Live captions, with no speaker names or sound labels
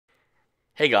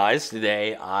Hey guys,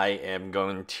 today I am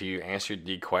going to answer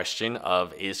the question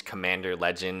of is Commander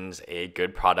Legends a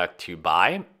good product to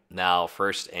buy? Now,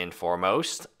 first and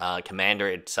foremost, Commander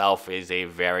itself is a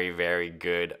very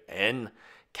good and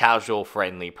casual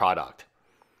friendly product.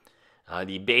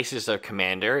 The basis of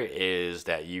Commander is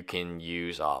that you can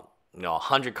use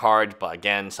 100 cards, but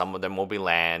again, some of them will be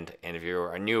land, and if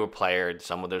you're a newer player,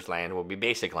 some of those land will be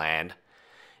basic land,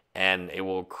 and it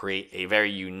will create a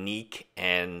very unique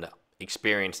and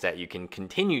experience that you can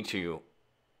continue to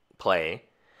play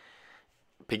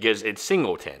because it's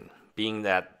singleton. Being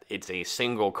that it's a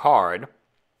single card,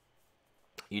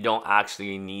 you don't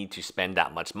actually need to spend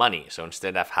that much money. So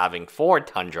instead of having 4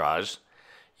 Tundras,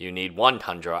 you need 1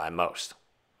 Tundra at most.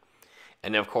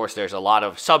 And then of course there's a lot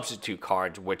of substitute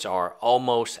cards which are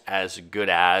almost as good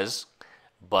as,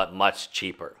 but much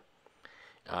cheaper.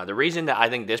 The reason that I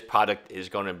think this product is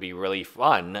going to be really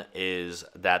fun is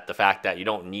that the fact that you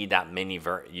don't need that many,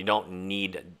 you don't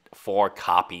need 4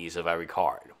 copies of every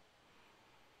card.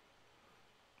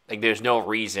 Like there's no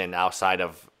reason outside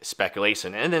of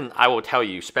speculation. And then I will tell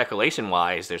you,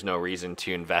 speculation-wise, there's no reason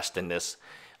to invest in this,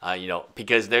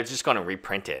 because they're just going to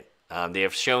reprint it. They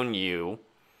have shown you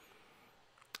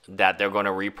that they're going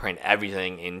to reprint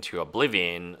everything into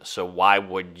Oblivion, so why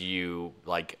would you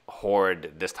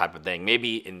hoard this type of thing?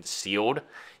 Maybe in sealed,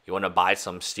 you want to buy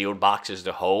some sealed boxes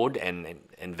to hold and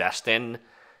invest in,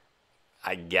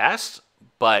 I guess.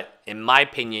 But in my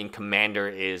opinion, Commander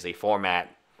is a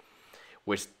format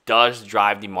which does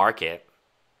drive the market,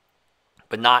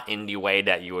 but not in the way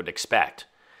that you would expect.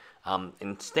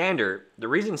 In Standard, the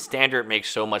reason Standard makes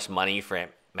so much money for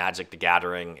Magic the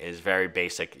Gathering is very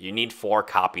basic. You need 4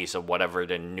 copies of whatever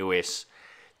the newest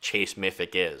Chase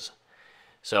Mythic is.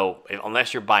 So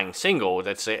unless you're buying single,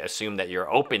 let's say assume that you're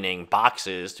opening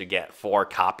boxes to get 4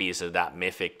 copies of that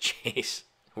Mythic Chase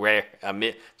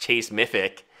Chase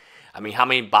Mythic. I mean, how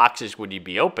many boxes would you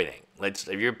be opening? If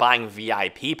you're buying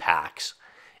VIP packs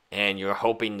and you're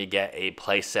hoping to get a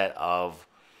playset of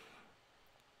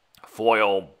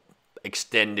foil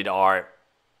extended art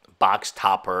box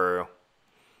topper,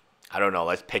 I don't know,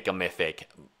 let's pick a mythic.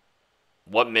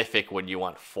 What mythic would you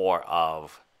want 4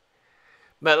 of?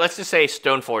 But let's just say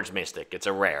Stoneforge Mystic. It's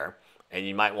a rare, and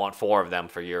you might want 4 of them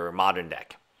for your modern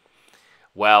deck.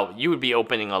 Well, you would be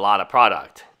opening a lot of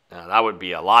product. That would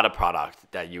be a lot of product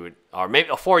that you would, or maybe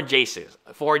 4 Jaces,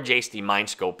 4 Jace the Mind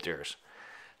Sculptors.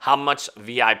 How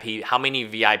many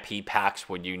VIP packs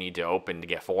would you need to open to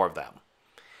get 4 of them?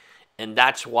 And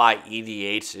that's why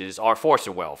EDH are Force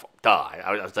of Will. Duh.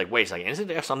 I was like, wait a second. Isn't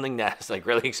there something that's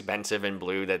really expensive in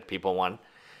blue that people want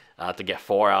to get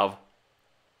 4 of?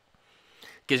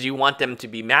 Because you want them to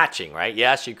be matching, right?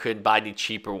 Yes, you could buy the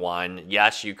cheaper one.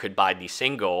 Yes, you could buy the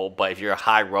single. But if you're a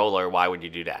high roller, why would you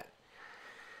do that?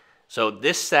 So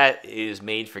this set is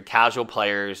made for casual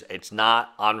players. It's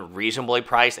not unreasonably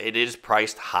priced. It is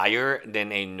priced higher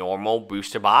than a normal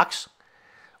booster box,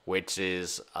 which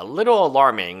is a little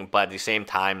alarming, but at the same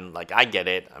time, I get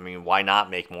it. I mean, why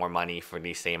not make more money for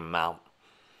the same amount?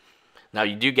 Now,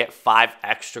 you do get 5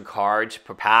 extra cards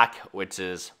per pack, which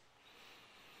is,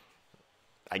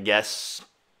 I guess,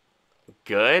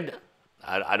 good.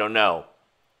 I don't know.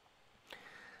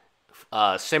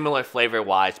 Similar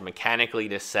flavor-wise, mechanically,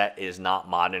 this set is not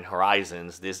Modern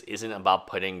Horizons. This isn't about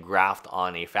putting graft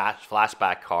on a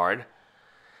flashback card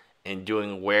and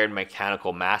doing weird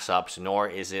mechanical mass-ups, nor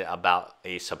is it about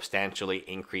a substantially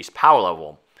increased power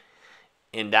level.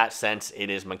 In that sense,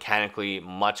 it is mechanically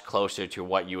much closer to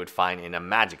what you would find in a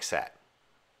Magic set.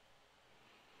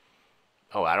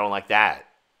 Oh, I don't like that.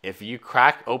 If you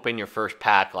crack open your first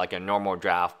pack like a normal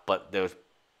draft, but there's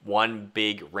one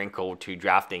big wrinkle to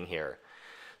drafting here.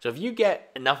 So if you get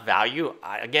enough value,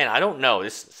 again, I don't know.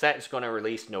 This set is going to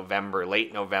release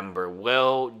late November.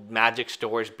 Will Magic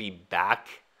stores be back?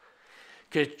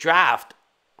 Because draft,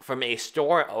 from a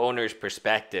store owner's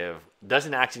perspective,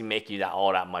 doesn't actually make you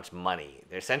all that much money.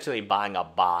 They're essentially buying a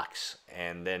box,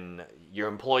 and then your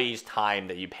employees' time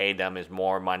that you pay them is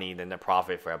more money than the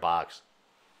profit for a box.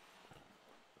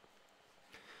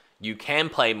 You can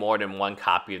play more than 1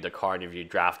 copy of the card if you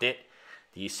draft it.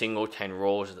 The singleton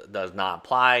rules does not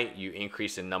apply. You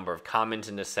increase the number of commons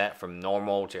in the set from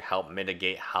normal to help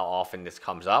mitigate how often this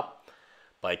comes up,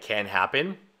 but it can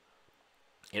happen.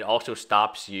 It also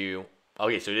stops you.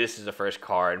 Okay, so this is the first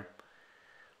card.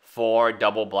 4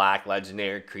 double black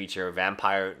legendary creature,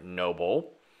 Vampire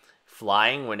Noble.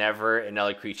 Flying, whenever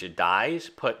another creature dies,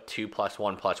 put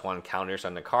 2+1/+1 counters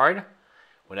on the card.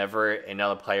 Whenever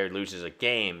another player loses a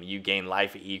game, you gain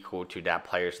life equal to that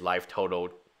player's life total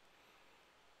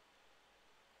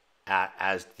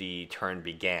as the turn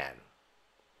began.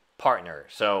 partner.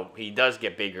 So he does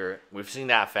get bigger. We've seen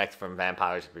that effect from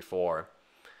vampires before.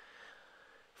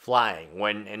 Flying.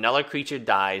 When another creature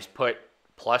dies, put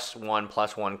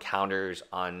 +1/+1 counters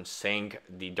on Sing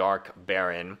the Dark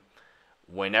Baron.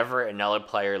 Whenever another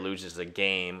player loses the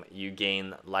game, you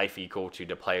gain life equal to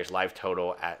the player's life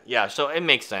total. Yeah, so it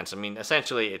makes sense. I mean,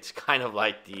 essentially, it's kind of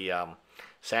like the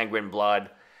Sanguine Blood.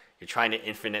 You're trying to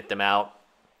infinite them out.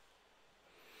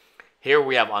 Here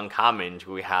we have uncommons.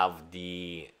 We have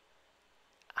the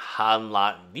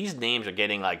Hanlan. These names are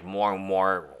getting like more and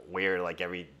more weird like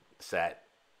every set.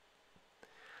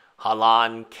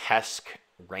 Halan Kesk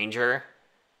Ranger.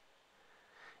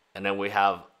 And then we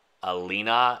have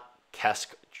Alina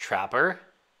Kesk Trapper.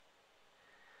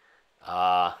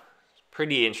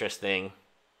 Pretty interesting.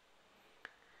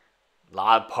 A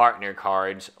lot of partner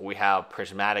cards. We have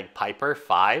Prismatic Piper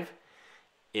 5.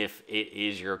 If it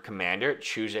is your commander,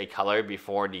 choose a color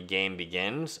before the game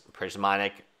begins.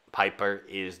 Prismatic Piper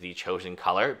is the chosen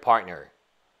color. Partner.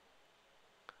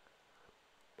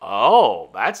 Oh,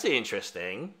 that's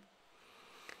interesting.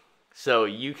 So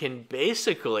you can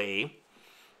basically...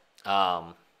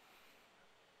 oh,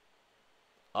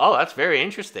 that's very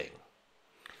interesting.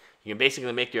 You can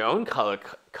basically make your own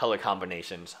color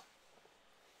combinations.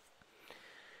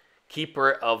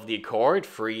 Keeper of the Accord,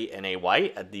 free and a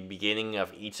white. At the beginning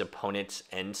of each opponent's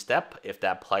end step, if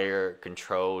that player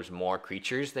controls more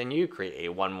creatures than you, create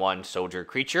a 1/1 soldier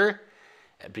creature.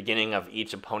 At the beginning of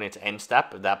each opponent's end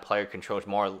step, if that player controls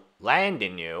more land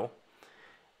than you,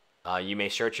 you may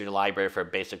search your library for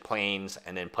basic planes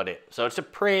and then put it. So it's a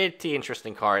pretty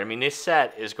interesting card. I mean, this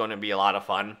set is going to be a lot of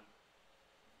fun.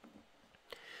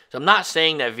 So I'm not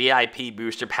saying that VIP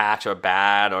booster packs are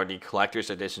bad or the collector's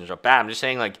editions are bad. I'm just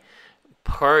saying, like,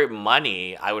 per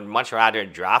money, I would much rather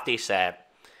draft a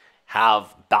set,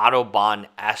 have Battle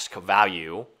Bond-esque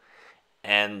value,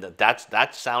 and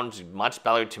that sounds much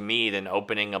better to me than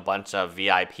opening a bunch of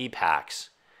VIP packs.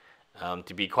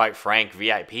 To be quite frank,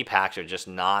 VIP packs are just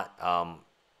not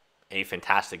a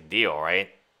fantastic deal, right?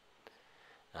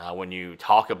 When you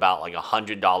talk about like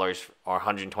 $100 or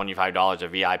 $125 a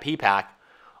VIP pack,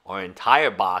 or an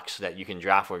entire box that you can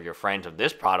draft with your friends of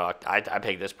this product, I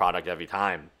pick this product every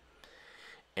time.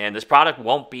 And this product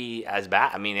won't be as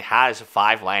bad. I mean, it has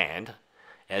 5 land.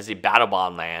 It has the Battle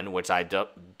Bond land, which I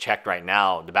checked right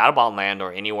now. The Battle Bond land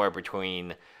are anywhere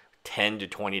between $10 to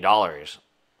 $20.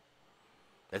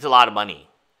 That's a lot of money.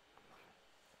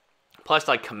 Plus,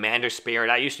 like Commander Spirit,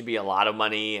 that used to be a lot of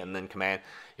money, and then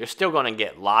you're still going to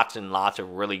get lots and lots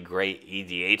of really great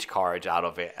EDH cards out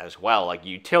of it as well, like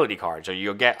utility cards. So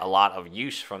you'll get a lot of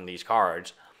use from these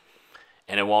cards,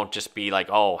 and it won't just be like,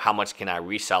 oh, how much can I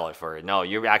resell it for? No,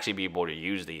 you'll actually be able to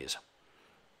use these.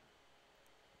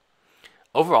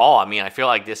 Overall, I mean, I feel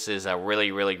like this is a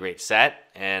really, really great set,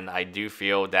 and I do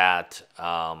feel that,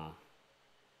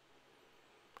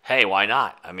 hey, why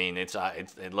not? I mean, it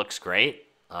looks great.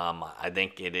 I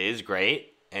think it is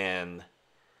great, and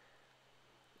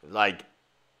like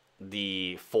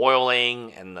the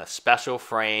foiling and the special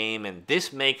frame, and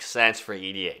this makes sense for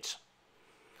EDH.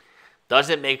 Does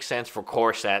it make sense for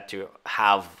core set to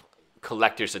have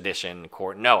collector's edition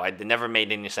core? No, it never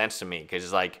made any sense to me, because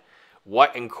it's like,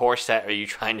 what in core set are you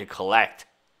trying to collect?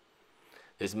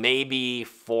 There's maybe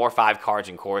 4 or 5 cards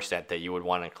in core set that you would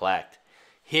want to collect.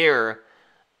 Here,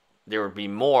 there would be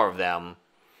more of them,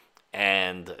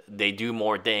 and they do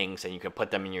more things, and you can put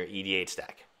them in your EDH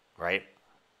deck, right?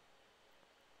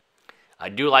 I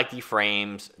do like the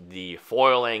frames. The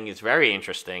foiling is very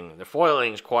interesting. The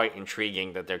foiling is quite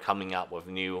intriguing that they're coming out with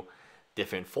new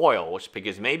different foils,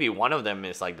 because maybe one of them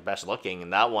is like the best looking,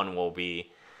 and that one will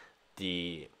be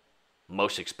the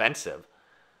most expensive.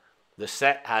 The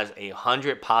set has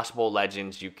 100 possible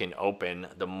legends you can open,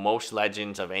 the most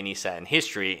legends of any set in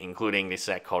history, including the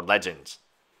set called Legends.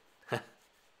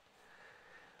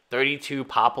 32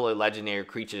 popular legendary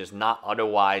creatures not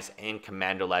otherwise in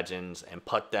Commander Legends, and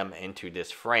put them into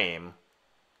this frame.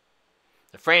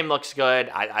 The frame looks good.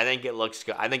 I think it looks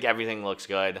good. I think everything looks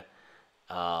good.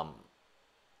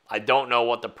 I don't know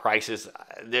what the price is.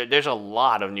 There's a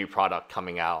lot of new product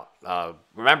coming out.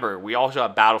 Remember, we also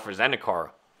have Battle for Zendikar.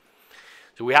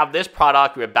 So we have this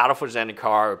product. We have Battle for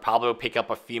Zendikar. We'll probably pick up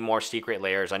a few more Secret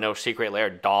Lairs. I know Secret Lair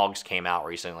Dogs came out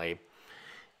recently.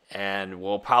 And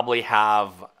we'll probably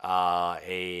have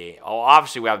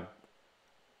obviously we have,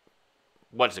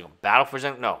 what's it called? Battle for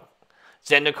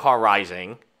Zendikar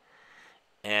Rising.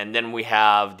 And then we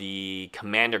have the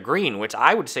Commander Green, which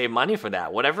I would save money for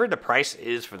that. Whatever the price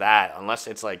is for that, unless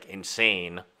it's like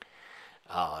insane,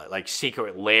 like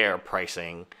Secret Lair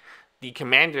pricing, The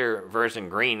Commander version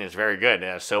green is very good. It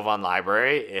has Sylvan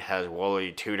Library. It has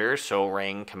Woolly Tutor, Soul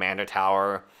Ring, Commander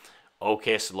Tower,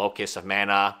 Ocus, Locus of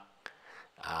Mana,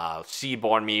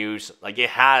 Seaborn Muse. Like, it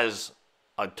has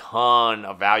a ton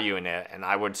of value in it. And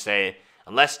I would say,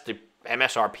 unless the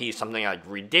MSRP is something like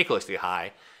ridiculously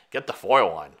high, get the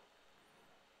foil one.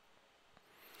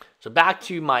 So back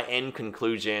to my end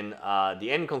conclusion. The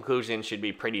end conclusion should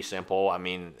be pretty simple. I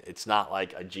mean, it's not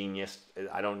like a genius.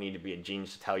 I don't need to be a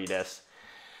genius to tell you this.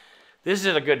 This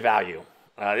is a good value.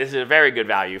 This is a very good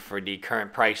value for the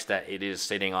current price that it is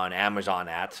sitting on Amazon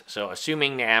at. So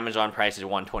assuming the Amazon price is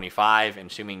 $125,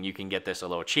 and assuming you can get this a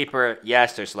little cheaper,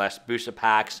 yes, there's less booster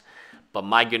packs, but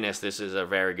my goodness, this is a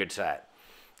very good set.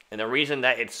 And the reason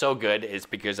that it's so good is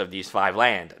because of these 5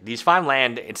 land. These 5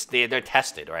 land, they're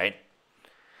tested, right?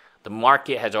 The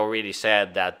market has already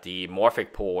said that the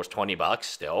Morphic pool is $20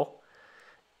 still.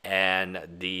 And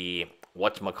the,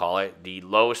 the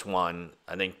lowest one,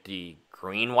 I think the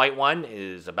green-white one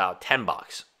is about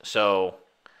 $10. So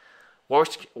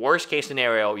worst case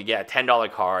scenario, you get a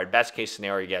 $10 card. Best case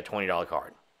scenario, you get a $20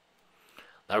 card.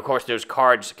 Now, of course, those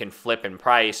cards can flip in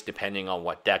price depending on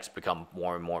what decks become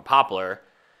more and more popular.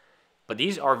 But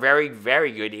these are very,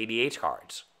 very good EDH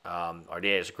cards. Are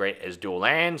they as great as Dual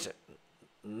Lands?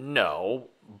 No,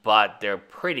 but they're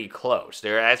pretty close.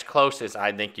 They're as close as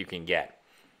I think you can get.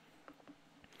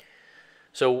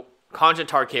 So, Khanja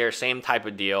Tarkir, same type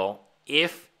of deal.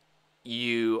 If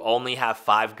you only have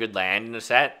 5 good land in the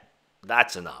set,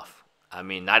 that's enough. I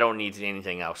mean, I don't need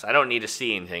anything else. I don't need to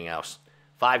see anything else.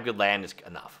 5 good land is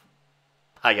enough.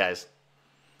 Hi, guys.